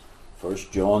1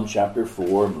 John chapter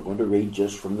 4, and we're going to read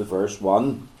just from the verse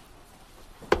 1.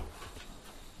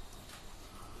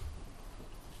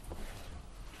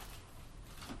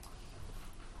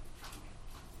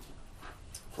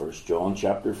 First John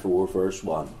chapter 4, verse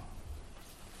 1.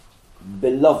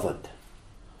 Beloved.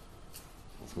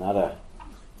 It's not a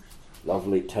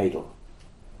lovely title.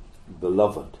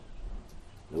 Beloved.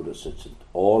 Notice it's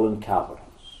all in capitals.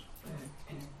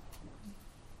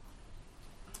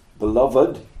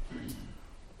 Beloved,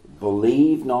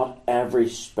 believe not every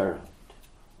spirit,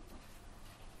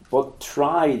 but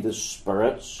try the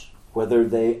spirits whether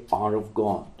they are of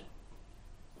God.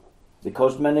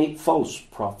 Because many false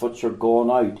prophets are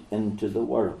gone out into the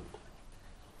world.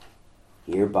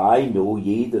 Hereby know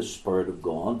ye the Spirit of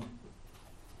God.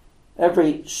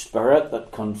 Every spirit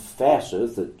that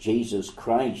confesseth that Jesus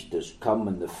Christ is come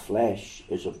in the flesh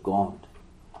is of God.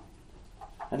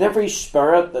 And every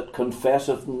spirit that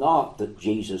confesseth not that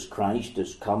Jesus Christ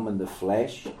is come in the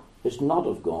flesh is not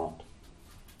of God.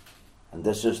 And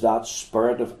this is that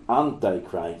spirit of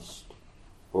Antichrist,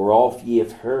 whereof ye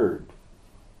have heard,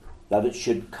 that it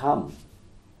should come.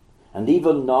 And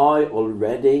even now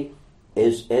already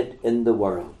is it in the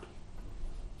world.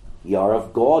 Ye are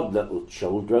of God, little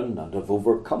children, and have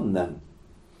overcome them,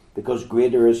 because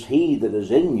greater is he that is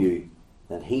in you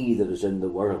than he that is in the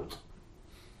world.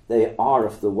 They are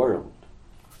of the world.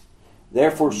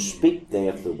 Therefore speak they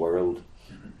of the world,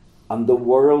 and the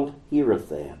world heareth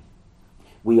them.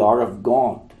 We are of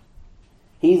God.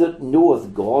 He that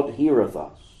knoweth God heareth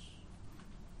us.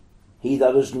 He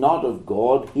that is not of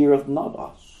God heareth not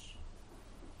us.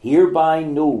 Hereby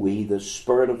know we the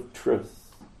spirit of truth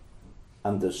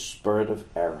and the spirit of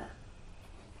error.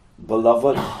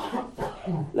 Beloved,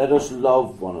 let us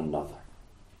love one another,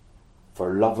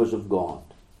 for love is of God.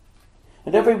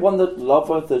 And every one that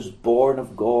loveth is born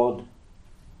of God,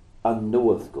 and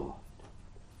knoweth God.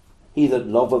 He that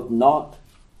loveth not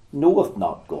knoweth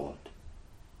not God,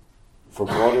 for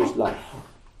God is love.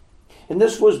 And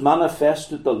this was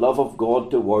manifested the love of God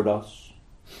toward us,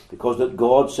 because that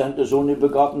God sent his only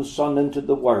begotten Son into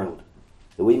the world,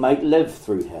 that we might live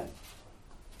through him.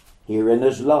 Herein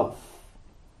is love,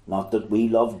 not that we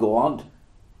love God,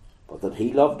 but that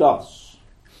he loved us,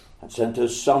 and sent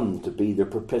his Son to be the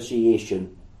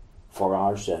propitiation for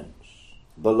our sins.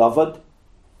 Beloved,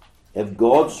 if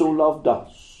God so loved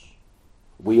us,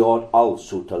 we ought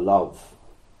also to love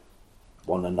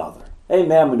one another.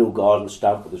 Amen. We know God will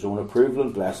start with his own approval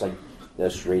and blessing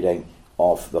this reading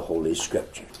of the Holy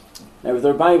Scripture. Now, with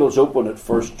our Bibles open at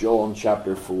 1 John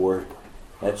chapter 4,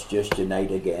 let's just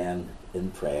unite again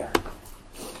in prayer.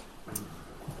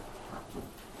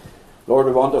 Lord,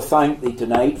 we want to thank thee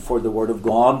tonight for the Word of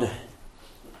God.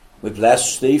 We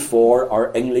bless thee for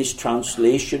our English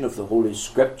translation of the Holy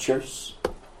Scriptures.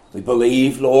 We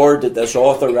believe, Lord, that this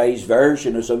authorized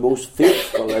version is a most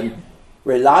faithful and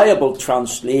reliable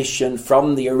translation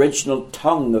from the original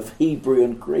tongue of Hebrew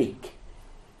and Greek.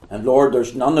 And Lord,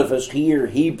 there's none of us here,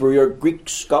 Hebrew or Greek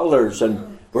scholars,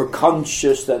 and we're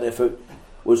conscious that if it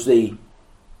was the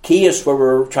case where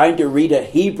we're trying to read a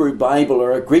Hebrew Bible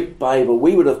or a Greek Bible,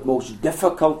 we would have most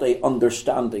difficulty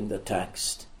understanding the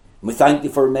text. And we thank you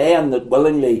for men that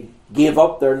willingly gave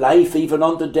up their life even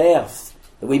unto death,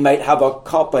 that we might have a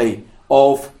copy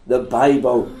of the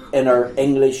Bible in our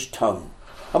English tongue.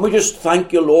 And we just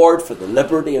thank you, Lord, for the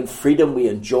liberty and freedom we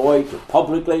enjoy to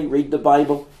publicly read the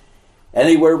Bible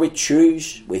anywhere we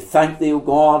choose. We thank thee, O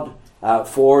God,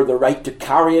 for the right to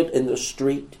carry it in the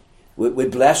street. We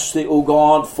bless thee, O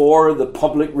God, for the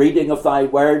public reading of thy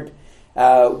word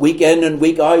week in and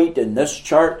week out in this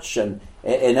church and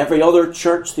in every other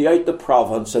church throughout the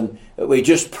province. And we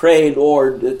just pray,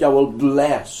 Lord, that thou will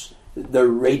bless the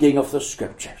reading of the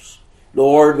Scriptures.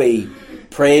 Lord, we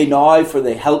pray now for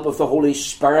the help of the Holy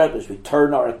Spirit as we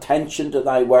turn our attention to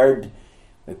thy word.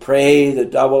 We pray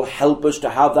that thou will help us to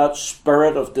have that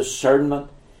spirit of discernment,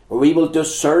 where we will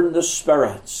discern the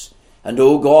spirits. And,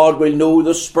 O God, we'll know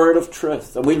the spirit of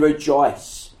truth, and we'll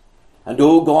rejoice. And,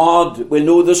 O God, we'll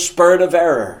know the spirit of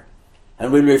error,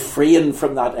 and we'll refrain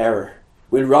from that error.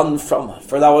 We'll run from it.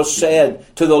 For thou hast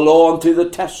said, to the law and to the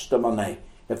testimony,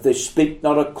 if they speak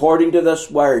not according to this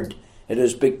word, it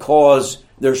is because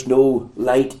there's no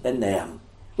light in them.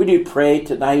 We do pray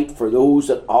tonight for those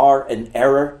that are in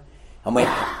error, and we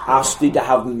ask thee to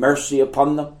have mercy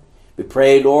upon them. We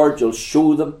pray, Lord, you'll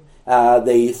show them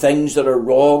the things that are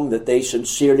wrong, that they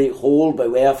sincerely hold by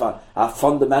way of a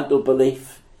fundamental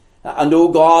belief. And, O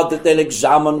God, that they'll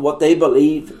examine what they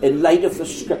believe in light of the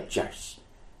Scriptures.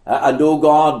 And, O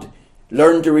God,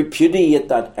 learn to repudiate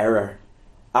that error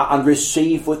and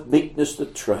receive with meekness the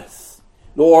truth.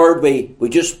 Lord, we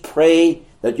just pray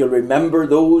that you'll remember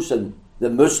those in the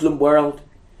Muslim world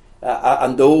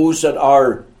and those that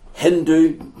are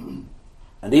Hindu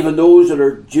and even those that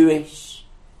are Jewish.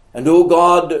 And, oh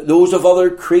God, those of other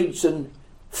creeds and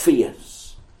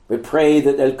faiths. We pray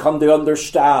that they'll come to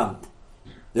understand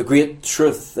the great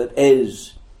truth that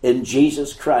is in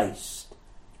Jesus Christ.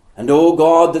 And, oh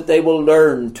God, that they will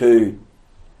learn to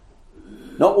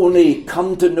not only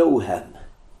come to know him,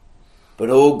 but,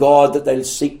 oh God, that they'll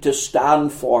seek to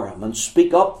stand for him and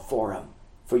speak up for him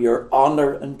for your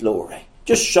honour and glory.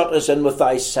 Just shut us in with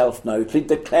thyself now. Plead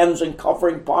the cleansing,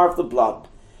 covering power of the blood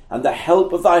and the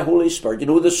help of thy Holy Spirit. You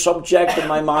know the subject in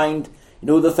my mind. You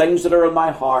know the things that are in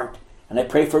my heart. And I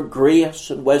pray for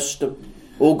grace and wisdom.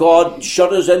 Oh God,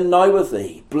 shut us in now with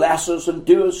thee. Bless us and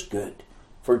do us good.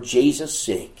 For Jesus'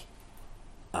 sake.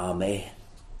 Amen.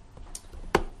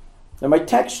 Now my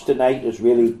text tonight is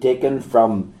really taken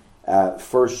from 1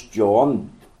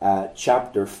 John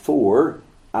chapter 4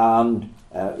 and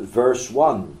verse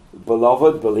 1.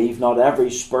 Beloved, believe not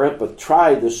every spirit, but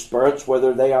try the spirits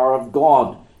whether they are of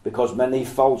God, because many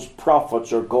false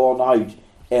prophets are gone out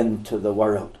into the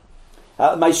world.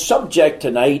 My subject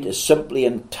tonight is simply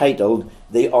entitled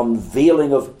The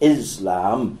Unveiling of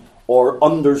Islam, or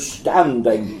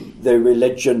Understanding the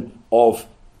Religion of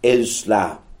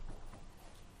Islam.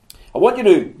 I want you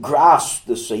to grasp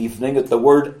this evening that the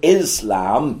word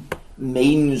Islam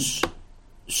means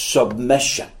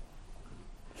submission.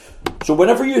 So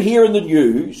whenever you hear in the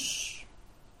news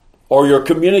or you're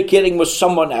communicating with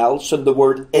someone else and the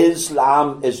word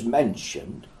Islam is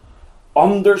mentioned,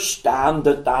 understand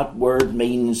that that word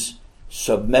means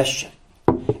submission.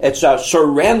 It's a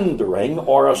surrendering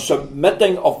or a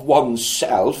submitting of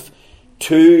oneself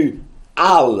to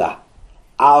Allah.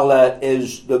 Allah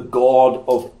is the God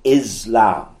of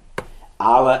Islam.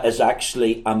 Allah is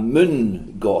actually a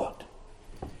moon god.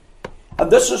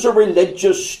 And this is a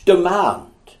religious demand.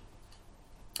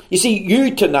 You see,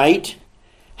 you tonight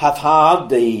have had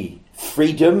the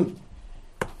freedom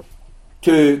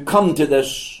to come to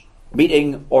this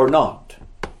meeting or not.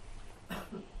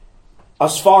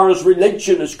 As far as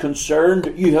religion is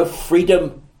concerned, you have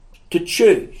freedom to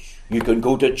choose. You can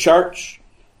go to church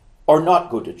or not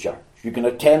go to church. You can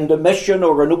attend a mission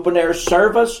or an open-air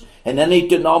service in any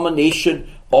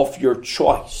denomination of your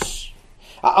choice.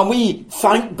 And we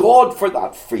thank God for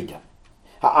that freedom.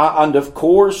 And of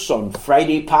course, on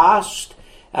Friday past,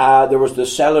 there was the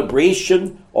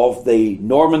celebration of the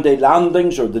Normandy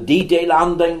landings or the D-Day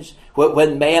landings,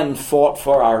 when men fought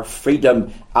for our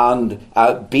freedom and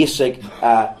basic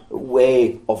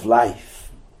way of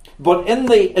life. But in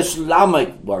the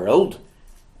Islamic world,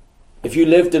 if you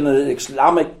lived in an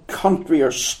Islamic country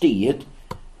or state,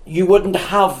 you wouldn't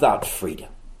have that freedom.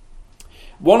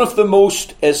 One of the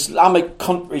most Islamic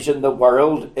countries in the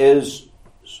world is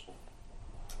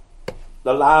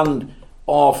the land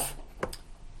of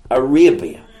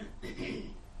Arabia,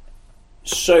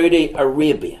 Saudi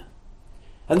Arabia.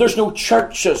 And there's no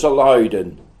churches allowed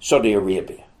in Saudi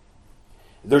Arabia.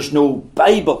 There's no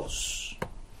Bibles.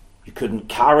 You couldn't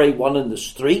carry one in the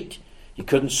street. You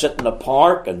couldn't sit in a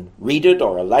park and read it,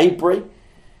 or a library.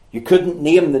 You couldn't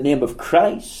name the name of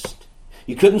Christ.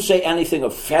 You couldn't say anything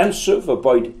offensive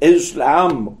about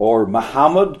Islam or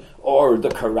Muhammad or the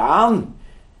Quran.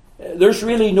 There's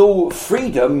really no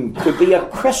freedom to be a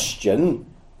Christian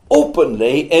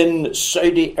openly in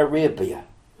Saudi Arabia.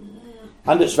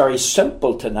 And it's very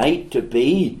simple tonight to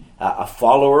be a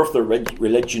follower of the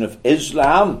religion of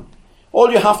Islam.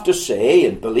 All you have to say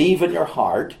and believe in your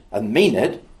heart and mean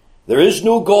it, there is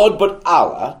no God but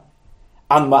Allah,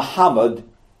 and Muhammad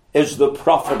is the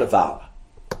prophet of Allah.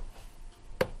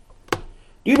 Do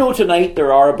you know tonight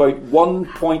there are about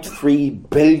 1.3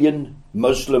 billion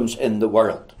Muslims in the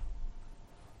world?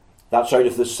 That's out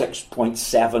of the 6.7,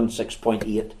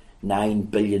 6.8, 9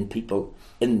 billion people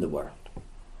in the world.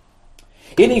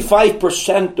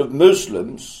 85% of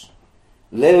Muslims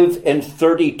live in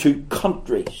 32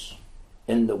 countries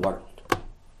in the world.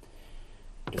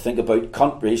 To think about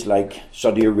countries like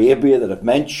Saudi Arabia that I've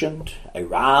mentioned,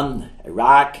 Iran,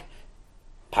 Iraq,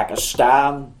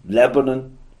 Pakistan,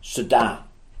 Lebanon, Sudan.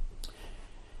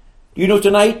 You know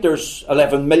tonight there's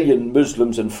 11 million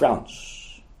Muslims in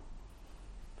France.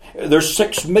 There's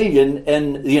 6 million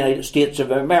in the United States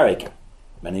of America.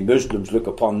 Many Muslims look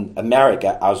upon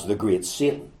America as the great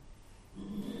Satan.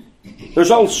 There's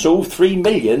also 3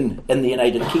 million in the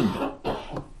United Kingdom.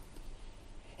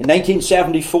 In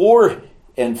 1974,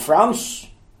 in France,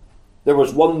 there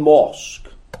was 1 mosque.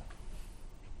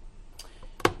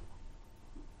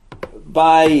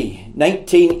 By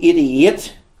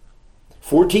 1988,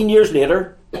 14 years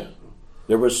later,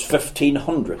 there was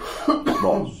 1,500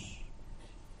 mosques.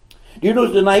 Do you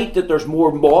know tonight that there's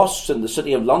more mosques in the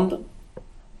city of London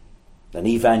than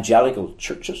evangelical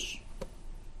churches?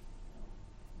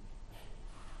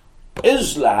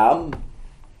 Islam,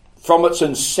 from its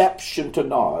inception to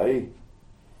now,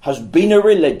 has been a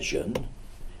religion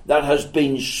that has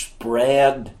been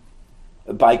spread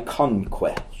by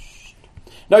conquest.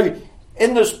 Now,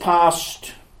 in this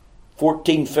past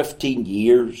 14, 15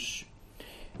 years,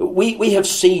 we have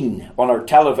seen on our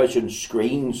television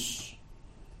screens,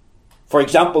 for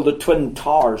example, the Twin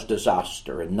Towers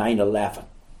disaster in 9/11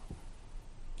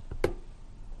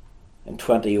 in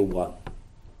 2001.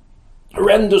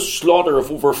 Horrendous slaughter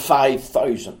of over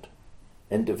 5,000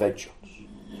 individuals.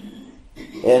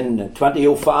 In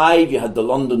 2005, you had the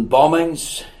London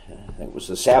bombings. It was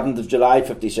the 7th of July,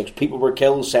 56 people were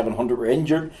killed, 700 were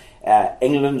injured.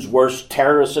 England's worst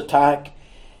terrorist attack.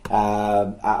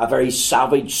 A very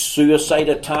savage suicide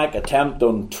attack, attempt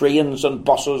on trains and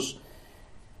buses.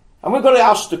 And we've got to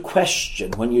ask the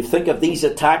question, when you think of these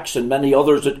attacks and many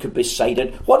others that could be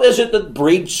cited, what is it that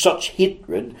breeds such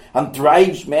hatred and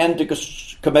drives men to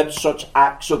commit such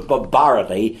acts of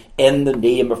barbarity in the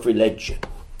name of religion?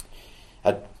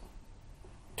 At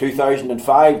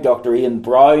 2005, Dr. Ian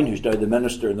Brown, who's now the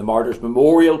minister in the Martyrs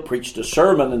Memorial, preached a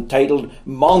sermon entitled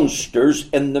Monsters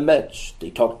in the Midst. He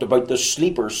talked about the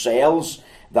sleeper cells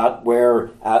that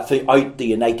were throughout the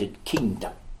United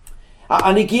Kingdom.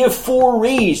 And he gave 4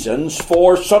 reasons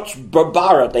for such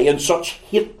barbarity and such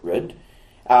hatred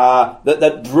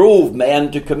that drove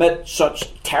men to commit such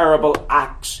terrible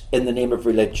acts in the name of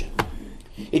religion.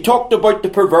 He talked about the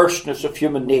perverseness of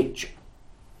human nature.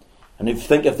 And if you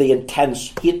think of the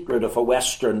intense hatred of a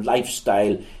Western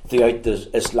lifestyle throughout the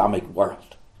Islamic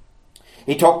world.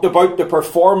 He talked about the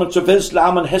performance of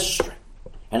Islam in history.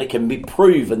 And it can be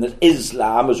proven that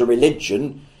Islam as a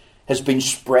religion has been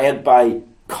spread by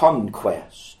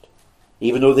conquest.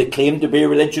 Even though they claim to be a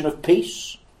religion of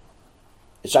peace,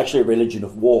 it's actually a religion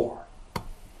of war.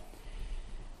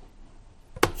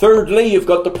 Thirdly, you've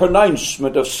got the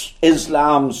pronouncement of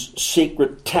Islam's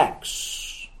sacred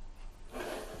texts.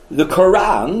 The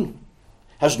Quran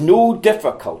has no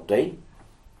difficulty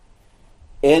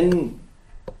in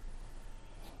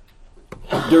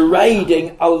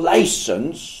deriding a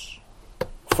license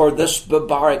for this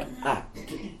barbaric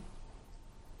act,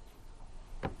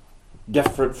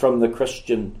 different from the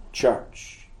Christian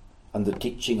church and the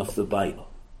teaching of the Bible.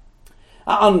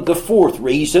 And the 4th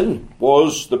reason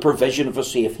was the provision of a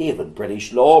safe haven.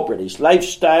 British law, British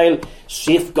lifestyle,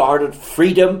 safeguarded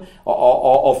freedom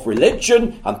of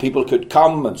religion, and people could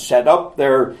come and set up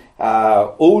their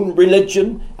own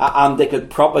religion, and they could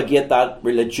propagate that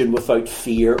religion without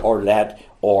fear or let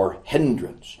or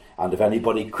hindrance. And if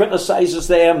anybody criticises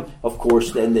them, of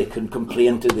course, then they can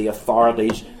complain to the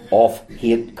authorities of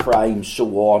hate crimes, so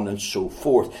on and so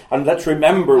forth. And let's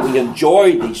remember, we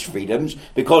enjoy these freedoms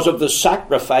because of the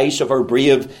sacrifice of our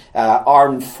brave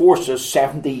armed forces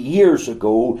 70 years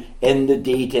ago in the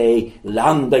D-Day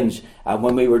landings,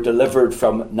 when we were delivered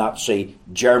from Nazi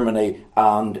Germany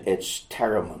and its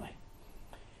tyranny.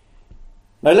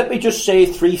 Now let me just say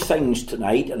 3 things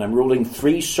tonight, and I'm rolling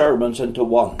 3 sermons into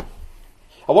one.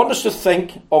 I want us to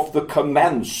think of the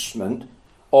commencement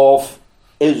of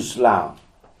Islam.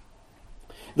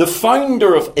 The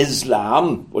founder of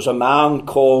Islam was a man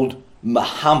called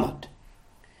Muhammad.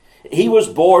 He was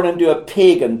born into a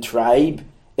pagan tribe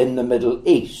in the Middle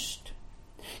East.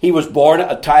 He was born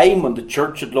at a time when the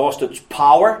church had lost its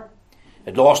power,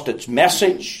 it lost its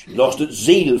message, lost its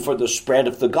zeal for the spread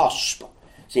of the gospel.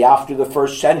 See, after the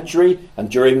 1st century, and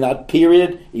during that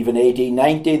period, even AD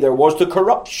 90, there was the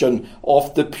corruption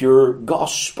of the pure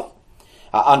gospel.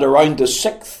 And around the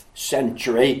 6th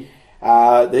century,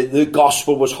 the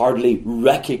gospel was hardly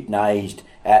recognised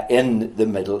in the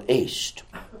Middle East,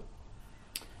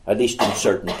 at least in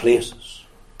certain places.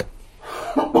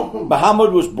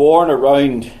 Muhammad was born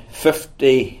around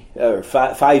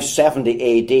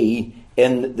 570 AD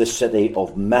in the city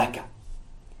of Mecca.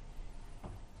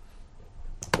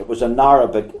 It was an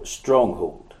Arabic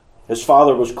stronghold. His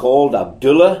father was called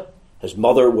Abdullah. His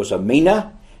mother was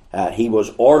Amina. He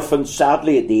was orphaned,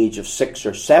 sadly, at the age of 6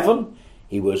 or 7.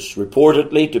 He was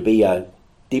reportedly to be a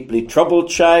deeply troubled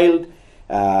child,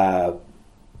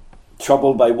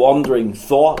 troubled by wandering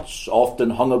thoughts, often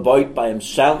hung about by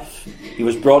himself. He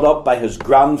was brought up by his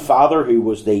grandfather, who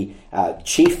was the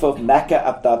chief of Mecca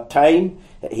at that time.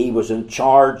 He was in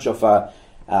charge of a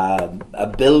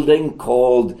building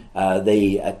called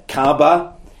the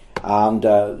Kaaba, and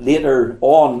later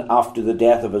on, after the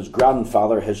death of his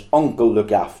grandfather, his uncle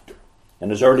looked after. In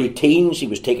his early teens, he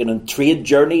was taken on trade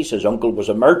journeys. His uncle was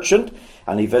a merchant,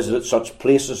 and he visited such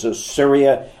places as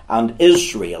Syria and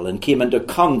Israel and came into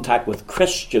contact with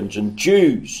Christians and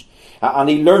Jews. And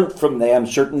he learnt from them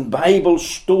certain Bible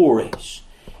stories,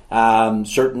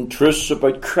 certain truths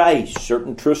about Christ,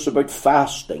 certain truths about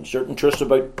fasting, certain truths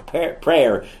about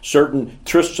prayer, certain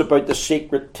truths about the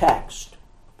sacred text.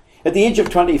 At the age of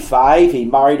 25, he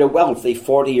married a wealthy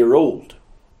 40-year-old.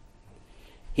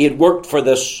 He had worked for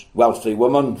this wealthy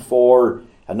woman for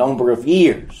a number of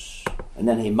years, and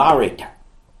then he married her.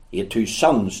 He had 2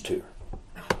 sons to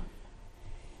her.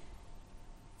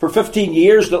 For 15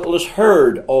 years, little is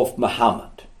heard of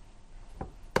Muhammad.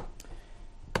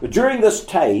 But during this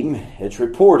time, it's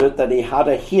reported that he had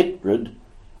a hatred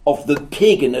of the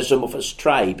paganism of his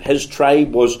tribe. His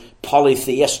tribe was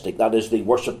polytheistic, that is, they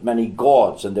worshipped many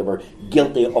gods, and they were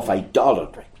guilty of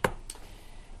idolatry.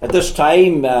 At this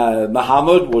time,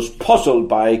 Muhammad was puzzled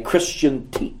by Christian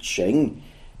teaching.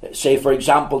 Say, for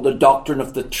example, the doctrine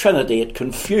of the Trinity. It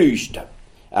confused him.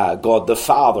 God the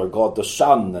Father, God the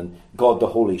Son, and God the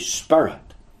Holy Spirit.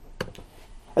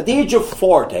 At the age of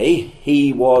 40,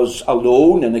 he was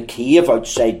alone in a cave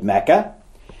outside Mecca.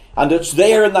 And it's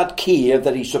there in that cave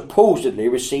that he supposedly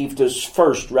received his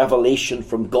first revelation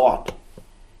from God.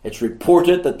 It's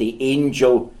reported that the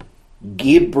angel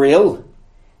Gabriel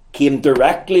came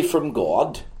directly from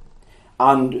God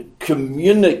and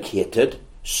communicated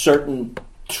certain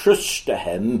truths to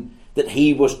him that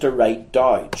he was to write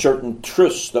down, certain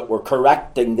truths that were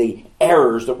correcting the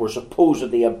errors that were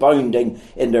supposedly abounding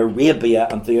in Arabia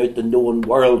and throughout the known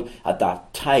world at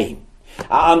that time.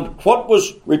 And what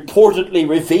was reportedly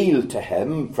revealed to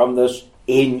him from this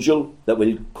angel that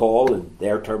we'll call, in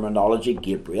their terminology,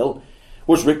 Gabriel,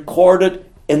 was recorded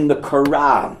in the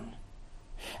Quran.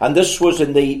 And this was,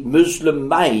 in the Muslim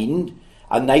mind,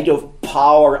 a night of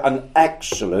power and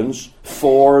excellence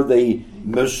for the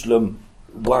Muslim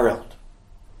world.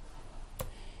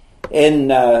 In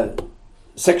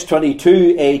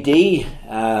 622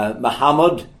 AD,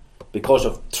 Muhammad, because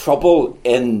of trouble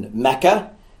in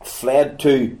Mecca, fled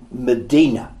to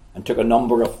Medina and took a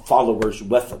number of followers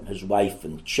with him, his wife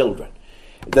and children.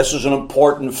 This is an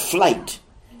important flight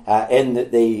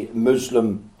in the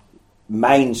Muslim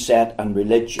mindset and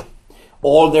religion.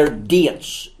 All their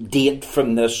dates date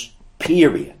from this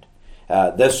period.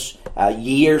 This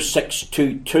year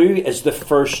 622 is the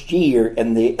first year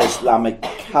in the Islamic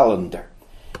calendar,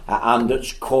 and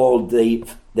it's called the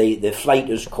flight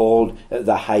is called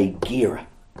the Hijra.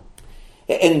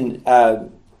 In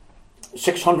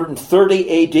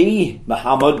 630 AD,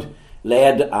 Muhammad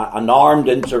led an armed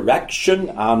insurrection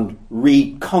and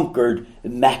reconquered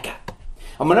Mecca.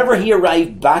 And whenever he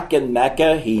arrived back in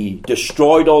Mecca, he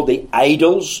destroyed all the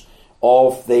idols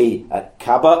of the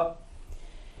Kaaba.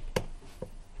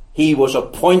 He was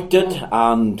appointed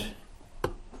and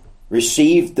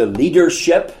received the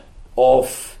leadership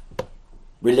of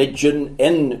religion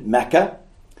in Mecca.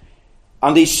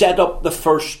 And he set up the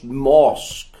first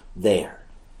mosque there.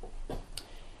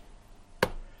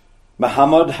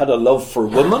 Muhammad had a love for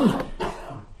women.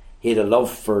 He had a love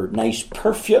for nice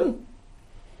perfume.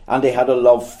 And he had a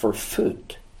love for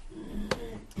food.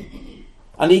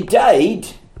 And he died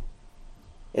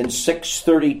in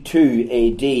 632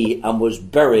 AD and was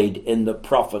buried in the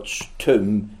Prophet's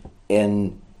tomb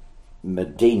in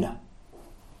Medina.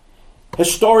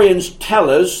 Historians tell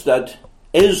us that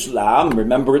Islam,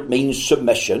 remember it means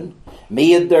submission,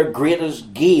 made their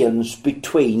greatest gains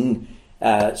between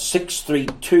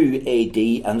 632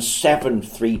 AD and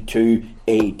 732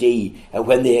 AD,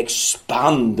 when they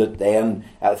expanded then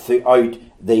throughout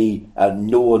the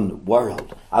known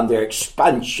world. And their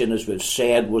expansion, as we've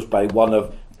said, was by one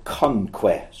of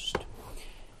conquest.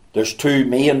 There's 2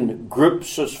 main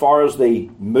groups as far as the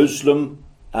Muslim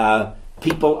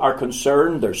people are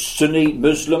concerned. There's Sunni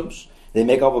Muslims. They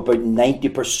make up about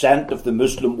 90% of the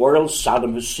Muslim world.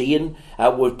 Saddam Hussein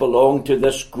would belong to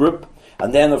this group.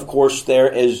 And then, of course,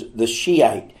 there is the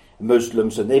Shiite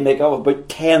Muslims, and they make up about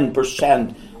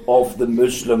 10% of the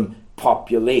Muslim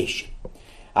population.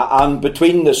 And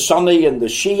between the Sunni and the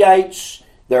Shiites,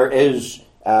 there is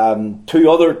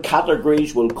 2 other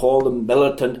categories. We'll call them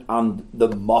militant and the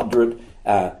moderate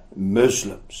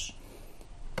Muslims.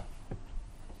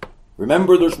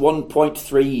 Remember, there's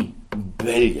 1.3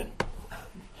 billion.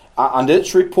 And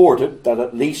it's reported that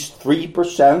at least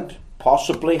 3%,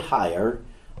 possibly higher,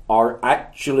 are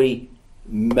actually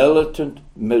militant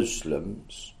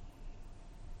Muslims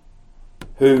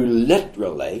who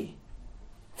literally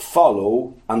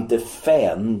follow and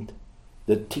defend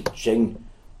the teaching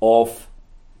of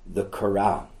the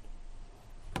Quran.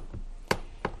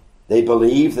 They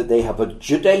believe that they have a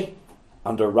duty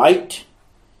and a right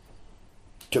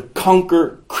to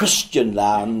conquer Christian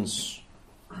lands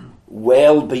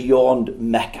well beyond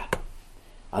Mecca.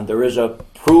 And there is a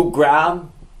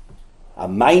program, a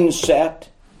mindset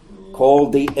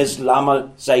called the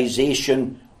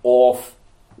Islamization of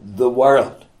the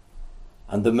world.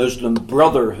 And the Muslim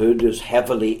Brotherhood is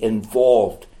heavily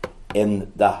involved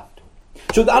in that.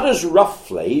 So that is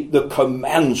roughly the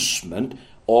commencement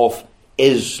of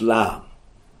Islam.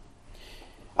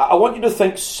 I want you to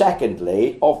think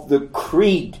secondly of the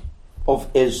creed of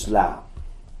Islam.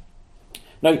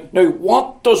 Now,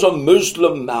 what does a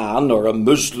Muslim man or a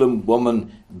Muslim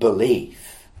woman believe?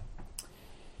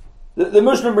 The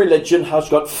Muslim religion has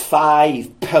got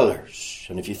 5 pillars.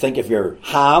 And if you think of your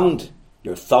hand,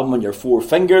 your thumb and your 4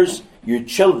 fingers, your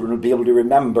children will be able to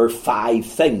remember 5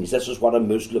 things. This is what a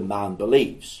Muslim man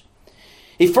believes.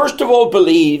 He first of all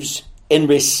believes in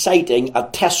reciting a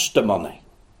testimony.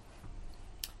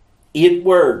 8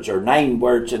 words or 9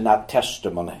 words in that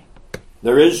testimony.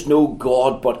 There is no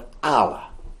God but Allah,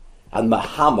 and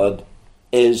Muhammad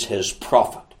is his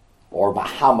prophet, or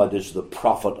Muhammad is the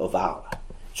prophet of Allah.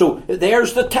 So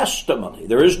there's the testimony.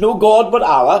 There is no God but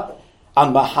Allah,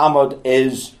 and Muhammad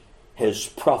is his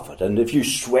prophet. And if you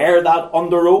swear that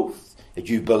under oath, if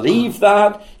you believe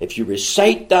that, if you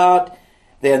recite that,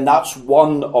 then that's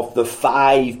one of the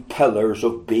 5 pillars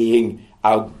of being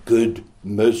a good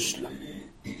Muslim.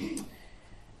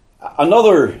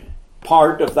 Another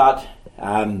part of that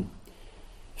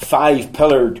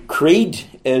 5-pillared creed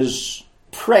is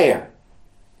prayer.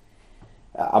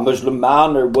 A Muslim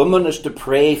man or woman is to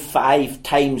pray 5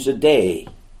 times a day.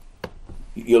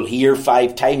 You'll hear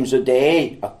 5 times a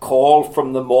day a call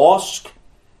from the mosque,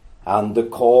 and the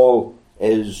call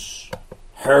is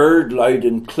heard loud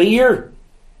and clear.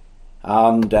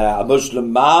 And a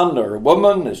Muslim man or a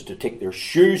woman is to take their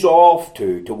shoes off,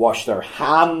 to wash their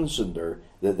hands and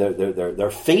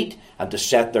their feet, and to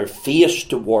set their face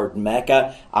toward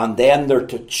Mecca, and then they're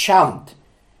to chant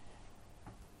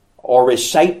or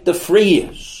recite the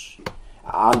phrase.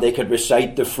 And they could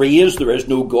recite the phrase, there is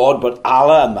no God but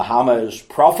Allah and Muhammad is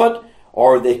prophet,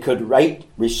 or they could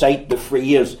recite the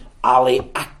phrase, Ali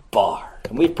Akbar.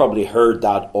 And we've probably heard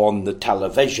that on the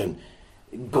television.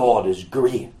 God is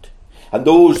great. And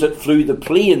those that flew the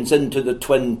planes into the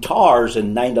Twin Towers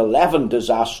in 9/11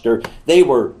 disaster, they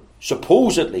were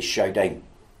supposedly shouting,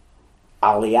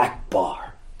 Ali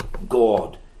Akbar,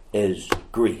 God is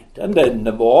great. And in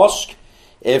the mosque,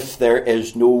 if there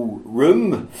is no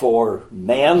room for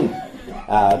men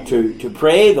to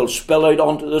pray, they'll spill out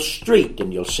onto the street.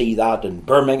 And you'll see that in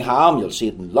Birmingham, you'll see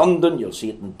it in London, you'll see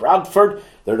it in Bradford.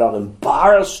 They're not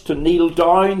embarrassed to kneel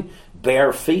down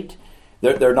bare feet.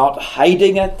 They're not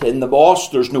hiding it. In the mosque,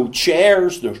 there's no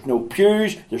chairs, there's no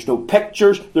pews, there's no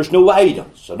pictures, there's no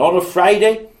idols. And on a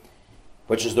Friday,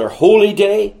 which is their holy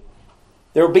day,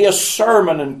 there will be a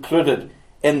sermon included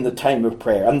in the time of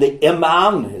prayer. And the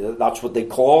imam, that's what they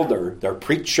call their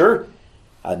preacher,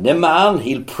 an imam,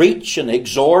 he'll preach and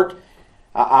exhort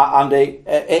and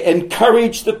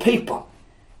encourage the people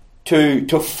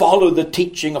to follow the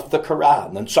teaching of the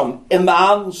Quran. And some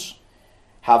imams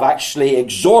have actually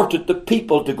exhorted the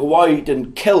people to go out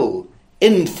and kill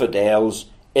infidels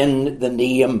in the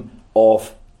name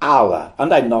of Allah.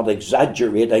 And I'm not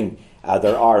exaggerating.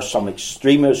 There are some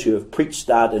extremists who have preached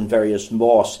that in various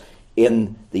mosques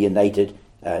in the United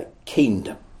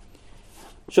Kingdom.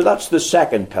 So that's the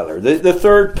second pillar. The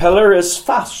third pillar is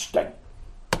fasting,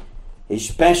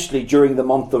 especially during the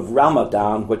month of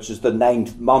Ramadan, which is the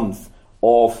 9th month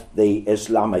of the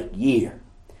Islamic year.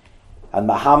 And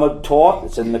Muhammad taught,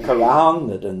 it's in the Quran,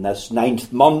 that in this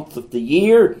 9th month of the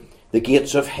year, the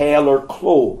gates of hell are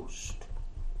closed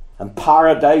and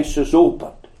paradise is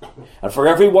opened. And for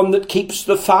everyone that keeps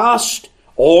the fast,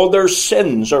 all their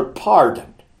sins are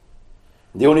pardoned.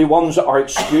 The only ones that are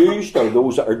excused are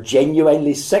those that are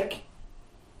genuinely sick.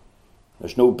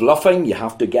 There's no bluffing, you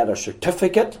have to get a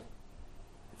certificate.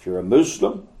 If you're a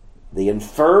Muslim, the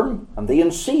infirm and the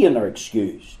insane are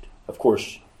excused. Of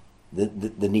course,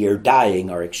 the near dying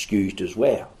are excused as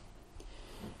well.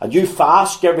 And you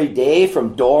fast every day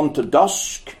from dawn to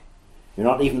dusk. You're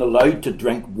not even allowed to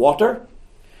drink water.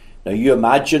 Now you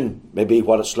imagine maybe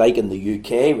what it's like in the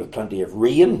UK with plenty of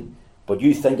rain, but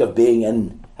you think of being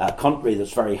in a country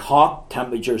that's very hot,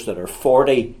 temperatures that are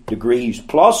 40 degrees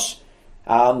plus,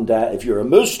 and if you're a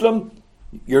Muslim,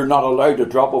 you're not allowed a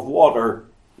drop of water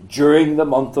during the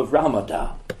month of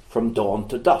Ramadan from dawn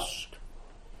to dusk.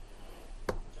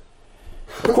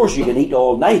 Of course, you can eat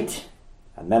all night,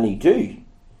 and many do.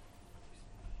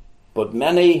 But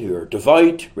many who are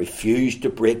devout refuse to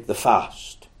break the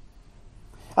fast.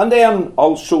 And then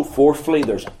also, fourthly,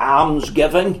 there's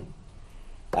almsgiving.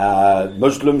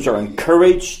 Muslims are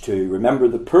encouraged to remember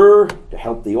the poor, to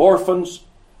help the orphans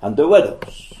and the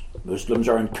widows. Muslims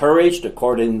are encouraged,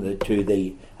 according to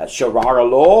the Sharia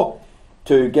law,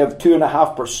 to give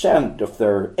 2.5% of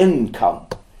their income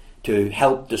to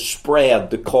help to spread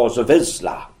the cause of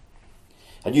Islam.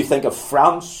 And you think of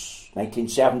France,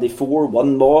 1974,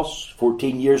 one loss,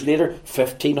 14 years later,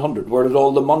 1,500. Where did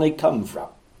all the money come from?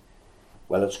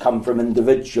 Well, it's come from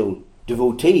individual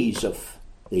devotees of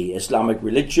the Islamic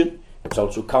religion. It's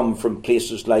also come from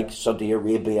places like Saudi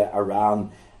Arabia,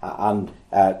 Iran, and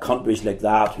countries like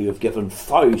that who have given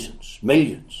thousands,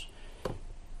 millions,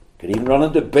 could even run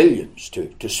into billions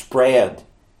to spread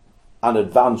and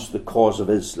advance the cause of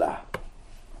Islam.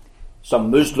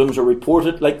 Some Muslims are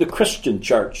reported, like the Christian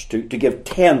church, to give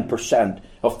 10%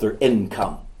 of their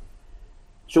income.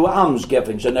 So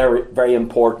almsgiving is a very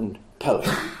important pillar.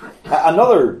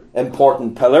 Another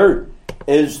important pillar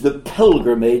is the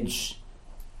pilgrimage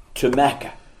to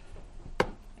Mecca.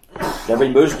 Every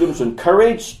Muslim is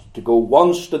encouraged to go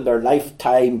once in their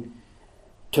lifetime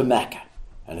to Mecca.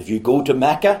 And if you go to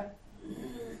Mecca,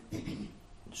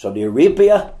 Saudi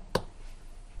Arabia,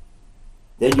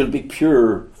 then you'll be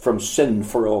pure from sin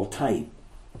for all time.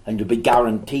 And you'll be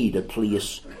guaranteed a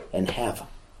place in heaven.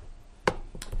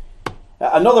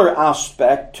 Another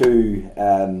aspect to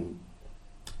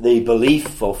the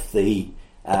belief of the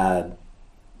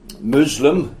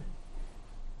Muslim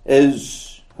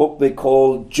is what we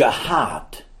call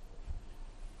jihad,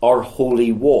 or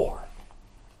holy war.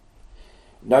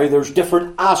 Now, there's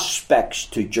different aspects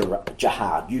to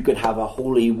jihad. You could have a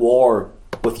holy war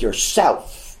with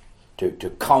yourself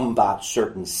to combat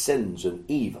certain sins and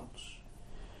evils.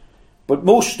 But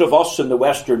most of us in the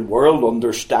Western world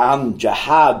understand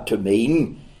jihad to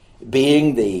mean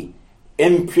being the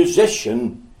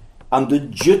imposition and the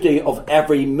duty of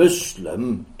every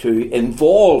Muslim to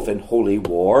involve in holy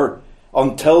war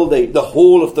until the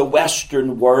whole of the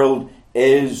Western world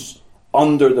is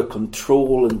under the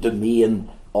control and domain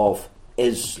of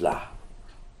Islam.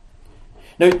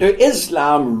 Now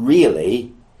Islam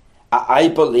really, I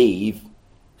believe,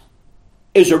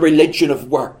 is a religion of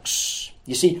works.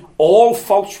 You see, all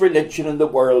false religion in the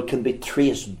world can be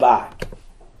traced back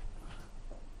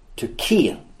to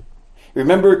Cain.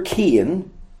 Remember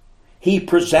Cain? He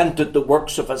presented the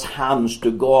works of his hands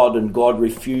to God, and God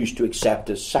refused to accept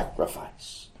his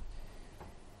sacrifice.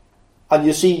 And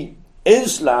you see,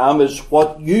 Islam is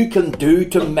what you can do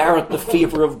to merit the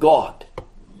favour of God.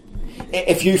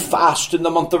 If you fast in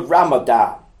the month of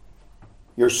Ramadan,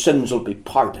 your sins will be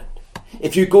pardoned.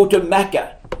 If you go to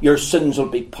Mecca, your sins will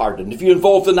be pardoned. If you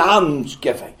involve in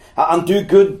almsgiving and do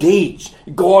good deeds,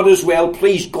 God is well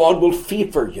pleased. God will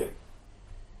favour you.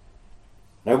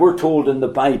 Now we're told in the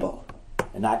Bible,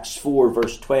 in Acts 4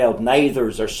 verse 12, neither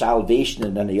is there salvation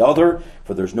in any other,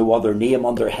 for there's no other name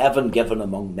under heaven given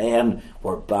among men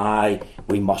whereby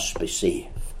we must be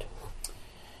saved.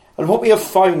 And what we have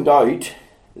found out,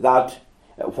 that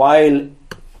while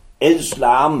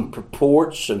Islam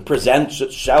purports and presents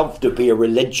itself to be a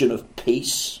religion of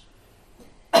peace,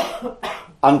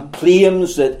 and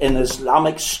claims that in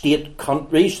Islamic State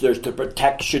countries there's the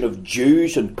protection of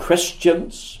Jews and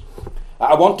Christians,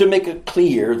 I want to make it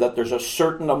clear that there's a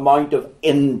certain amount of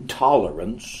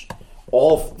intolerance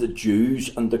of the Jews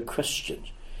and the Christians.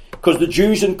 Because the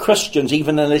Jews and Christians,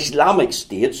 even in Islamic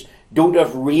states, don't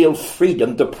have real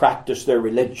freedom to practice their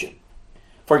religion.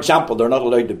 For example, they're not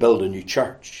allowed to build a new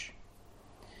church.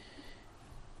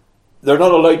 They're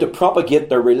not allowed to propagate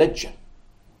their religion.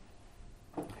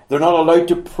 They're not allowed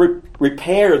to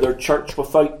repair their church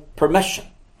without permission.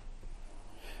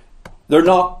 They're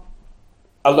not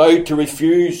allowed to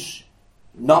refuse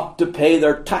not to pay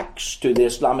their tax to the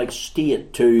Islamic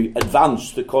State to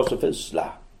advance the cause of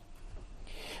Islam.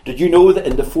 Did you know that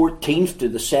in the 14th to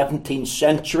the 17th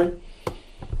century,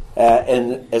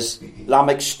 in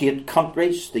Islamic State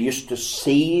countries, they used to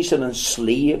seize and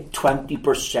enslave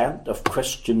 20% of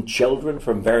Christian children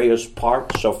from various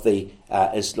parts of the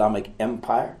Islamic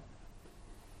Empire?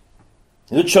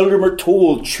 And the children were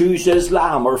told, choose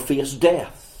Islam or face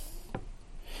death.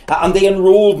 And they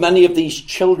enrolled many of these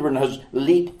children as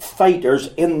elite fighters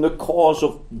in the cause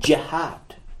of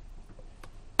jihad.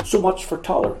 So much for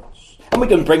tolerance. And we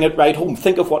can bring it right home.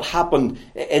 Think of what happened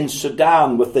in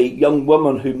Sudan with the young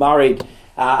woman who married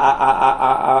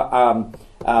a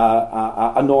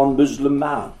non-Muslim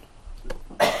man.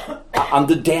 And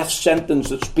the death sentence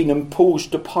that's been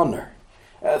imposed upon her.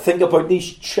 Think about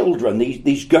these children,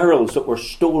 these girls that were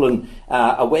stolen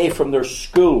away from their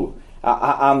school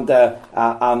and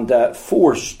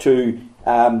forced to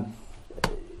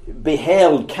be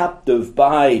held captive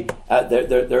by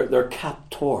their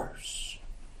captors.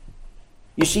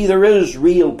 You see, there is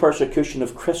real persecution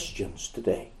of Christians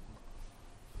today.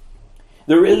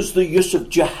 There is the use of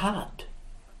jihad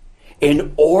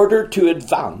in order to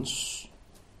advance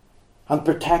and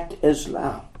protect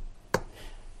Islam.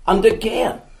 And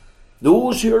again,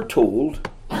 those who are told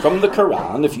from the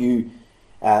Quran, if you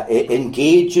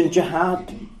engage in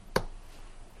jihad,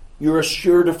 you're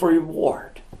assured of a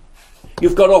reward.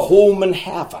 You've got a home in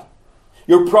heaven.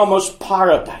 You're promised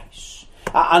paradise.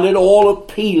 And it all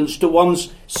appeals to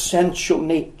one's sensual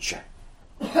nature.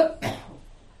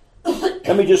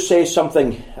 Let me just say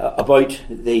something about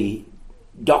the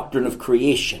doctrine of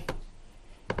creation.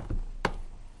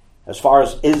 As far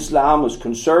as Islam is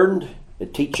concerned,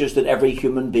 it teaches that every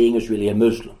human being is really a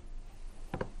Muslim.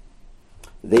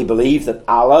 They believe that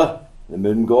Allah, the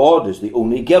moon god, is the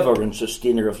only giver and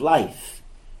sustainer of life,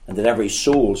 and that every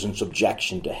soul is in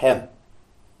subjection to him.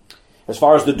 As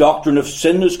far as the doctrine of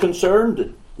sin is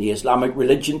concerned, the Islamic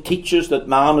religion teaches that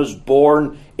man is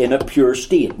born in a pure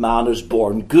state. Man is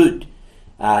born good.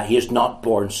 He is not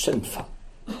born sinful.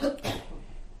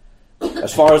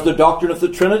 As far as the doctrine of the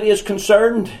Trinity is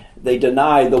concerned, they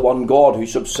deny the one God who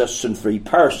subsists in three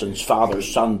persons, Father,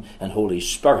 Son, and Holy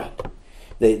Spirit.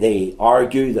 They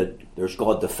argue that there's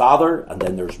God the Father, and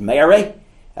then there's Mary,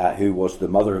 who was the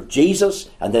mother of Jesus,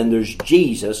 and then there's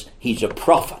Jesus, he's a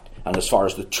prophet. And as far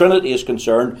as the Trinity is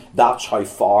concerned, that's how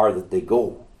far that they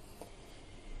go.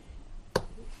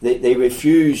 They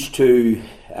refuse to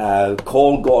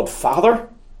call God Father.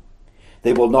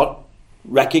 They will not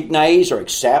recognize or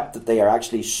accept that they are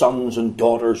actually sons and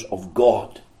daughters of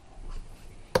God.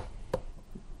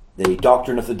 The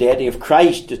doctrine of the deity of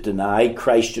Christ is denied.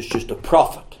 Christ is just a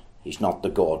prophet. He's not the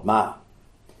God-man.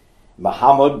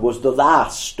 Muhammad was the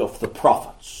last of the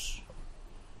prophets.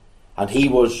 And he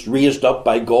was raised up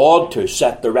by God to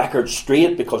set the record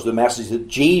straight because the message that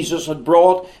Jesus had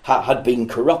brought had been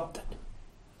corrupted.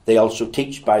 They also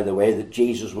teach, by the way, that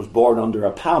Jesus was born under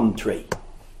a palm tree.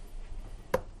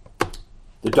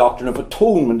 The doctrine of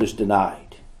atonement is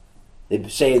denied. They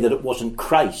say that it wasn't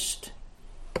Christ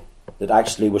that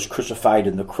actually was crucified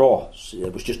in the cross.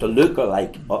 It was just a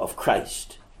lookalike of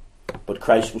Christ. But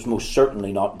Christ was most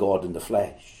certainly not God in the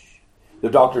flesh.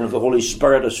 The doctrine of the Holy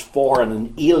Spirit is foreign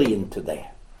and alien to them.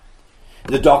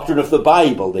 The doctrine of the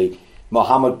Bible,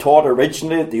 Muhammad taught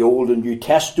originally that the Old and New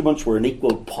Testaments were in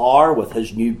equal par with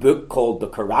his new book called the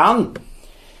Quran.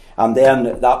 And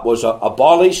then that was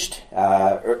abolished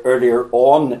earlier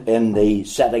on in the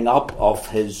setting up of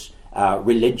his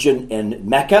religion in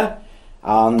Mecca.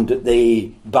 And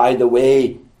by the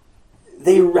way,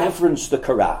 they reverence the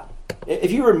Quran.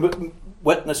 If you were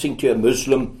witnessing to a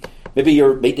Muslim, maybe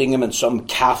you're meeting him in some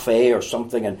cafe or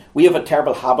something, and we have a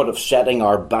terrible habit of setting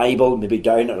our Bible maybe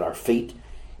down at our feet.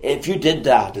 If you did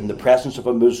that in the presence of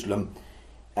a Muslim,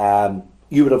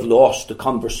 you would have lost the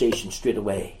conversation straight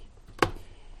away.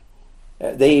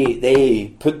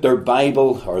 They put their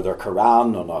Bible or their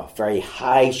Quran on a very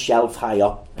high shelf high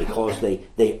up because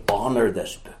they honour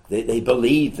this book. They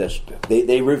believe this book.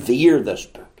 They revere this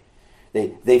book.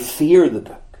 They fear the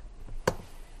book.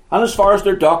 And as far as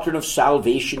their doctrine of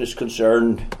salvation is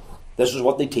concerned, this is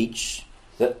what they teach,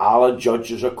 that Allah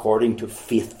judges according to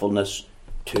faithfulness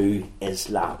to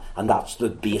Islam. And that's the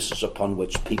basis upon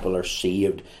which people are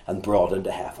saved and brought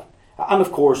into heaven. And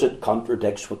of course it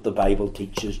contradicts what the Bible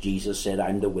teaches. Jesus said,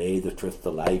 I'm the way, the truth,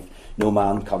 the life. No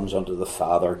man comes unto the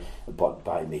Father but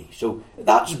by me. So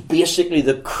that's basically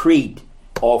the creed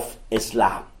of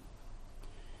Islam.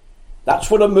 That's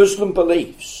what a Muslim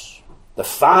believes. The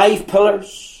 5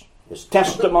 pillars, his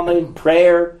testimony,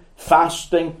 prayer,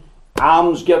 fasting,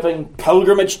 almsgiving,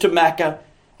 pilgrimage to Mecca,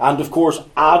 and of course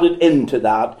added into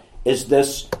that is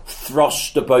this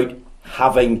thrust about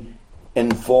having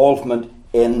involvement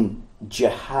in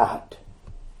jihad.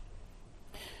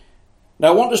 Now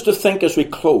I want us to think as we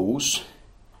close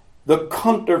the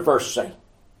controversy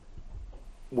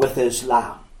with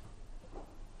Islam.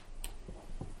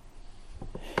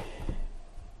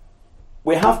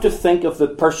 We have to think of the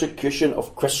persecution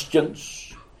of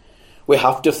Christians. We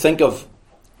have to think of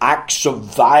acts of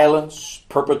violence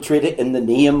perpetrated in the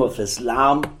name of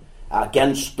Islam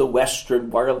against the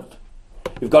Western world.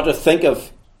 We've got to think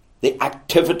of the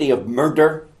activity of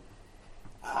murder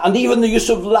and even the use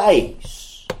of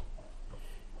lies.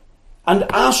 And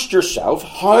ask yourself,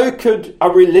 how could a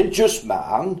religious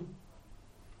man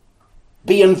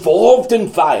be involved in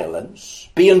violence,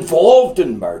 be involved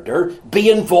in murder, be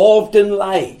involved in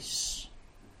lies?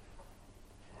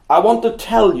 I want to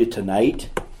tell you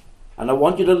tonight, and I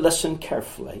want you to listen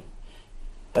carefully,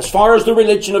 as far as the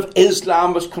religion of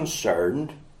Islam is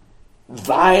concerned,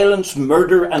 violence,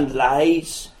 murder and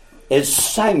lies is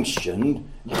sanctioned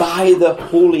by the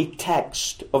holy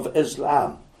text of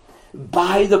Islam,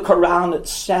 by the Quran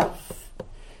itself.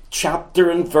 Chapter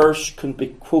and verse can be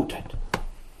quoted.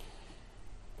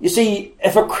 You see,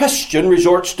 if a Christian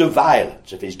resorts to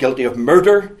violence, if he's guilty of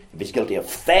murder, if he's guilty of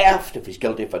theft, if he's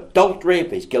guilty of adultery,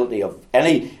 if he's guilty of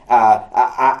any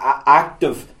act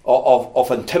of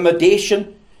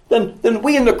intimidation, then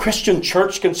we in the Christian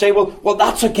church can say, well,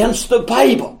 that's against the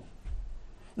Bible.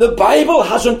 The Bible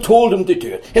hasn't told him to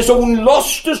do it. His own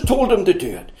lust has told him to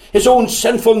do it. His own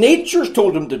sinful nature has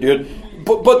told him to do it,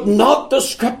 but not the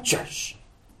Scriptures.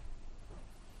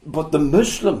 But the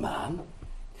Muslim man,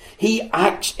 he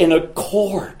acts in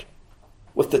accord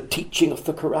with the teaching of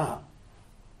the Quran.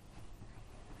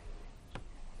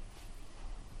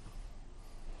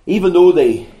 Even though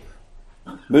the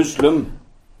Muslim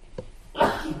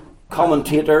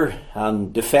commentator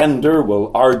and defender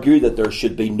will argue that there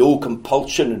should be no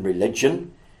compulsion in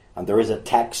religion, and there is a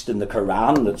text in the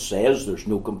Quran that says there's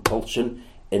no compulsion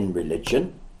in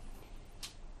religion,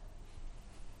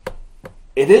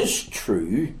 it is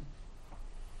true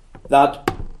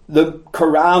that the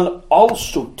Quran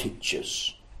also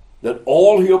teaches that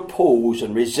all who oppose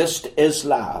and resist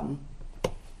Islam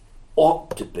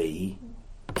ought to be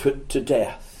put to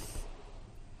death.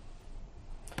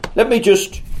 Let me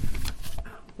just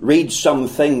read some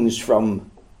things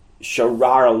from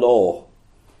Sharia law.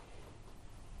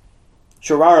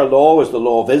 Sharia law is the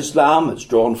law of Islam. It's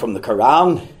drawn from the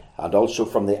Quran and also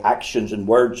from the actions and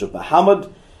words of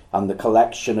Muhammad and the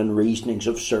collection and reasonings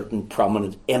of certain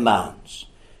prominent imams.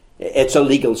 It's a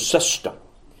legal system.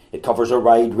 It covers a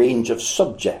wide range of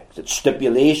subjects. Its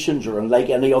stipulations are unlike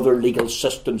any other legal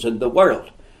systems in the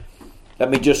world. Let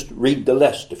me just read the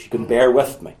list, if you can bear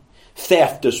with me.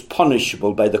 Theft is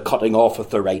punishable by the cutting off of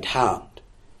the right hand.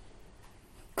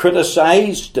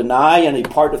 Criticise, deny any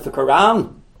part of the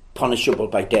Quran, punishable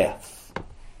by death.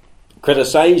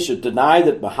 Criticise or deny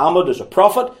that Muhammad is a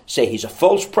prophet, say he's a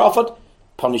false prophet,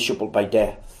 punishable by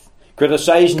death.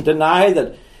 Criticise and deny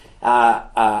that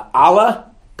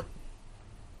Allah,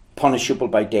 punishable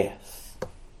by death.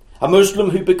 A Muslim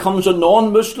who becomes a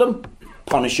non-Muslim,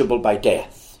 punishable by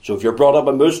death. So if you're brought up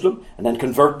a Muslim and then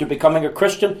convert to becoming a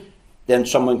Christian, then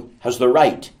someone has the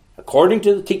right, according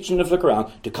to the teaching of the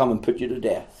Quran, to come and put you to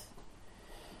death.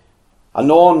 A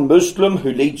non-Muslim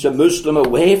who leads a Muslim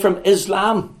away from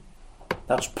Islam,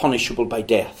 that's punishable by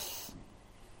death.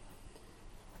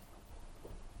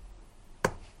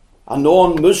 A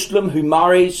non-Muslim who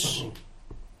marries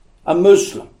a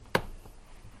Muslim,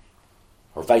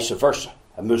 or vice versa,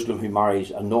 a Muslim who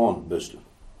marries a non-Muslim,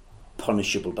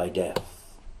 punishable by death.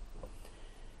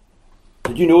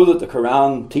 Did you know that the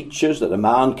Quran teaches that a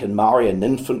man can marry an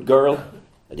infant girl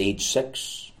at age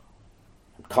 6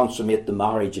 and consummate the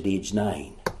marriage at age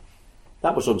 9?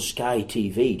 That was on Sky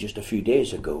TV just a few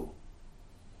days ago.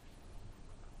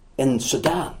 In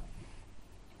Sudan.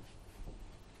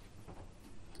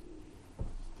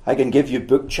 I can give you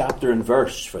book, chapter and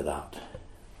verse for that.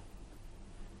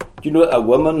 Do you know that a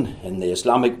woman in the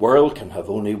Islamic world can have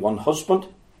only one husband,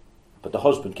 but the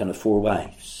husband can have 4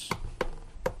 wives?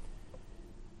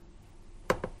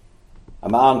 A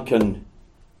man can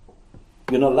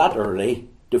unilaterally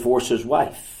divorce his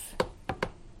wife,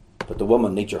 but the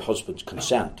woman needs her husband's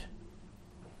consent.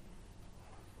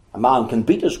 A man can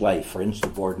beat his wife for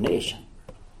insubordination.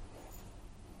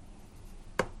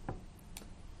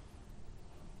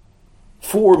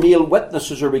 Four male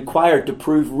witnesses are required to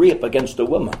prove rape against a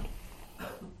woman.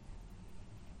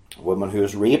 A woman who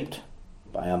is raped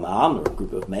by a man or a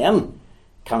group of men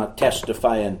cannot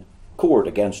testify in court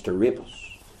against her rapist.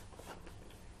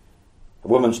 A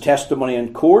woman's testimony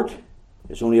in court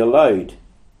is only allowed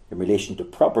in relation to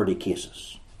property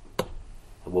cases.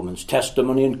 A woman's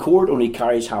testimony in court only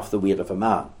carries half the weight of a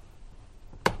man.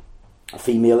 A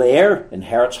female heir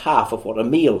inherits half of what a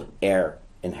male heir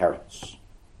inherits.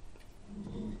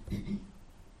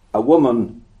 A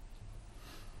woman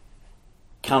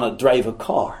cannot drive a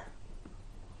car.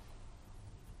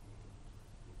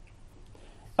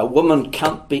 A woman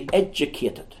can't be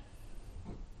educated.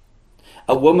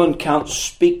 A woman can't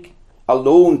speak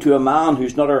alone to a man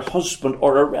who's not her husband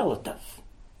or a relative.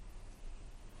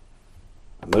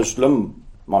 A Muslim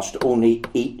must only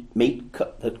eat meat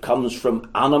that comes from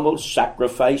animals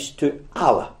sacrificed to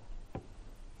Allah.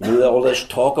 You know all this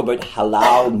talk about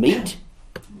halal meat?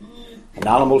 An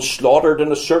animal slaughtered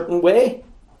in a certain way?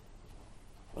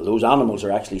 Well, those animals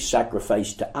are actually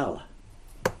sacrificed to Allah.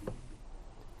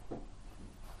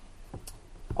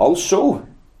 Also,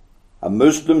 a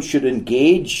Muslim should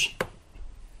engage,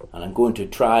 and I'm going to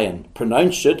try and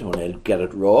pronounce it when I'll get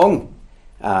it wrong,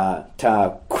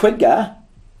 Taqiya,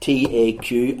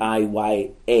 Taqiya,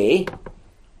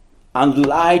 and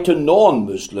lie to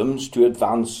non-Muslims to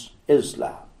advance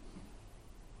Islam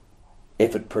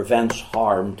if it prevents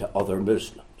harm to other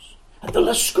Muslims. And the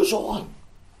list goes on.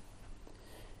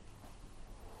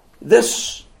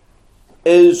 This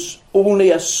is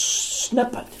only a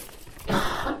snippet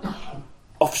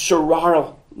of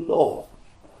Sharia law.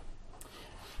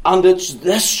 And it's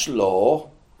this law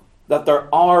that there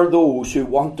are those who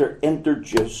want to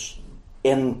introduce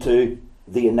into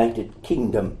the United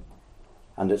Kingdom.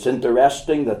 And it's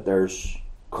interesting that there's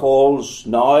calls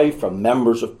now from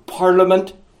members of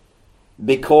Parliament,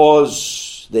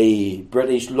 because the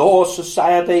British Law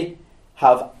Society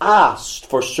have asked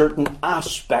for certain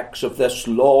aspects of this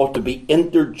law to be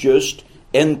introduced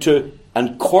into,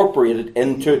 incorporated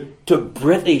into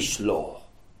British law.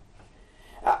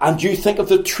 And you think of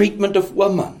the treatment of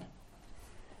women.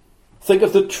 Think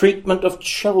of the treatment of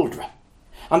children.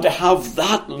 And to have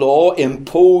that law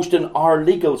imposed in our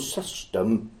legal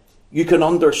system, you can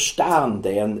understand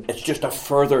then it's just a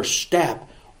further step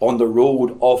on the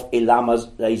road of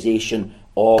Islamization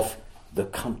of the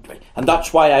country. And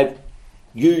that's why I've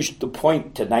used the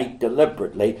point tonight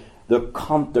deliberately, the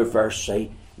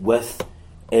controversy with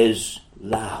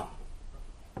Islam.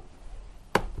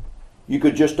 You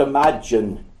could just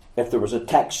imagine if there was a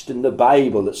text in the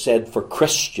Bible that said for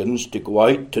Christians to go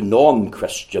out to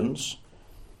non-Christians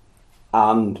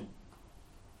and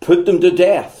put them to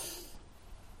death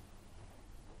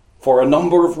for a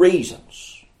number of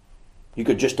reasons. You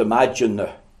could just imagine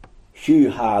the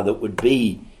hoo-ha that would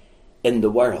be in the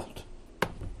world.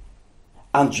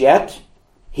 And yet,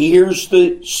 here's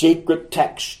the sacred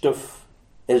text of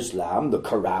Islam, the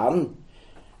Quran,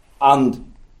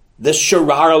 and this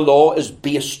Sharia law is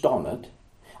based on it.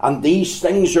 And these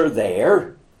things are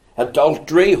there.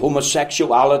 Adultery,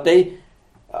 homosexuality,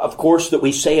 of course, that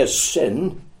we say is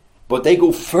sin, but they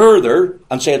go further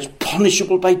and say it's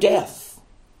punishable by death.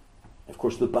 Of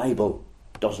course, the Bible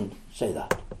doesn't say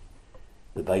that.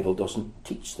 The Bible doesn't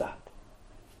teach that.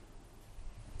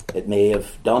 It may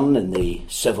have done in the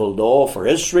civil law for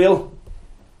Israel,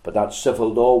 but that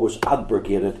civil law was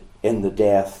abrogated in the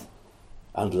death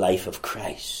and life of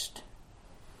Christ.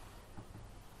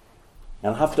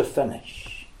 And I have to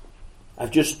finish.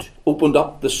 I've just opened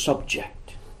up the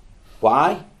subject.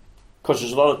 Why? Because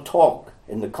there's a lot of talk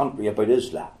in the country about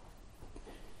Islam.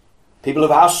 People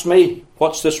have asked me,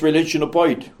 what's this religion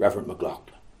about, Reverend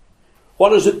McLaughlin? What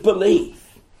does it believe?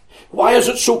 Why is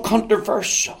it so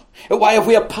controversial? Why have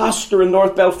we a pastor in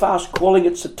North Belfast calling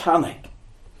it satanic?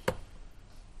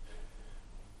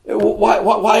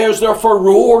 Why is there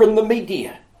furore in the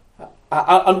media?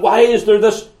 And why is there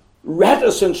this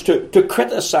reticence to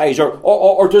criticise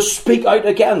or to speak out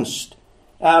against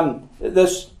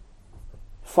this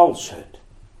falsehood?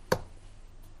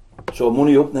 So I'm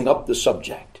only opening up the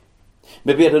subject.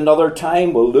 Maybe at another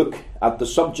time we'll look at the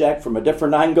subject from a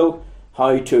different angle,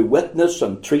 how to witness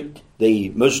and treat the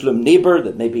Muslim neighbour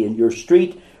that may be in your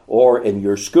street or in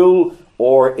your school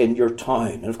or in your town.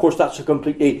 And of course that's a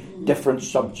completely different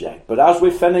subject. But as we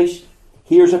finish,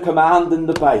 here's a command in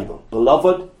the Bible.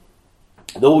 Beloved,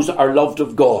 those that are loved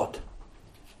of God,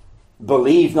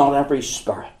 believe not every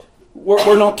spirit.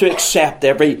 We're not to accept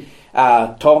every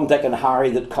Tom, Dick and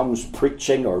Harry that comes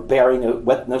preaching or bearing a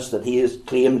witness that he has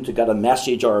claimed to get a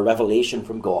message or a revelation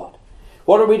from God.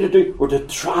 What are we to do? We're to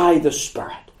try the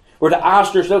Spirit. We're to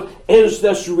ask ourselves, is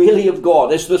this really of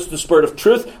God? Is this the Spirit of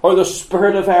truth or the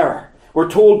Spirit of error? We're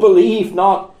told, believe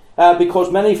not,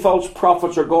 because many false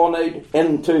prophets are gone out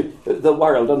into the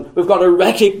world. And we've got to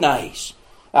recognise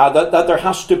that there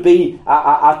has to be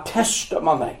a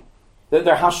testimony. That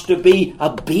there has to be a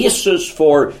basis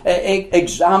for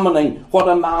examining what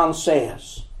a man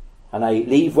says. And I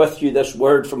leave with you this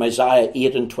word from Isaiah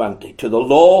 8:20. To the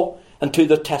law and to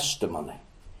the testimony.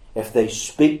 If they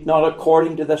speak not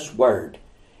according to this word,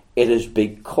 it is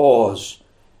because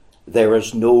there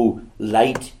is no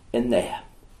light in them.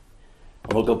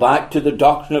 And we'll go back to the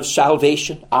doctrine of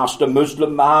salvation. Ask a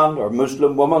Muslim man or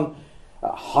Muslim woman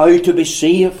how to be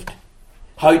saved,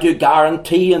 how to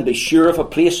guarantee and be sure of a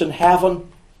place in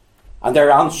heaven. And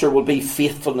their answer will be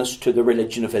faithfulness to the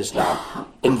religion of Islam.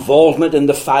 Involvement in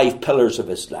the 5 pillars of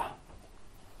Islam.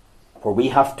 For we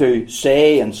have to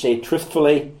say and say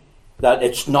truthfully that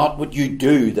it's not what you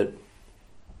do that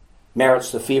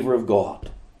merits the favour of God.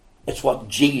 It's what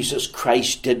Jesus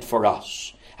Christ did for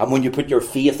us. And when you put your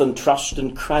faith and trust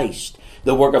in Christ,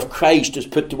 the work of Christ is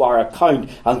put to our account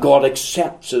and God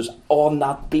accepts us on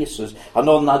that basis. And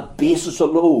on that basis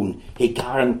alone, he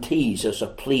guarantees us a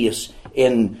place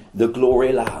in the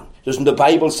glory land. Doesn't the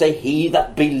Bible say, he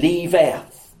that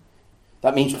believeth?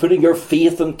 That means putting your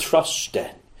faith and trust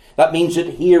in. That means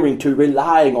adhering to,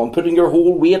 relying on, putting your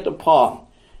whole weight upon.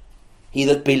 He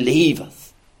that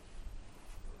believeth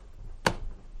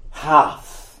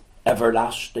hath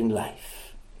everlasting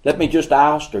life. Let me just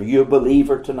ask, are you a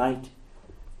believer tonight?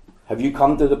 Have you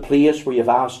come to the place where you've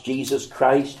asked Jesus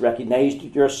Christ, recognized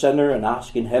that you're a sinner, and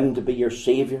asking him to be your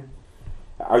Saviour?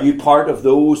 Are you part of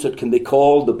those that can be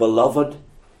called the beloved,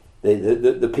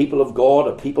 the people of God,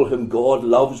 a people whom God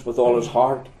loves with all his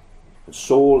heart, and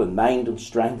soul and mind and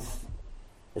strength?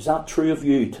 Is that true of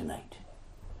you tonight?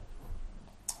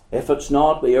 If it's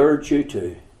not, we urge you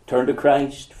to turn to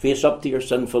Christ, face up to your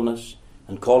sinfulness,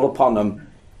 and call upon him,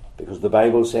 because the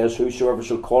Bible says, whosoever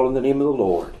shall call on the name of the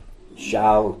Lord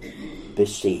shall be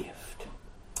saved.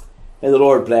 May the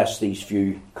Lord bless these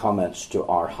few comments to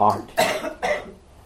our heart.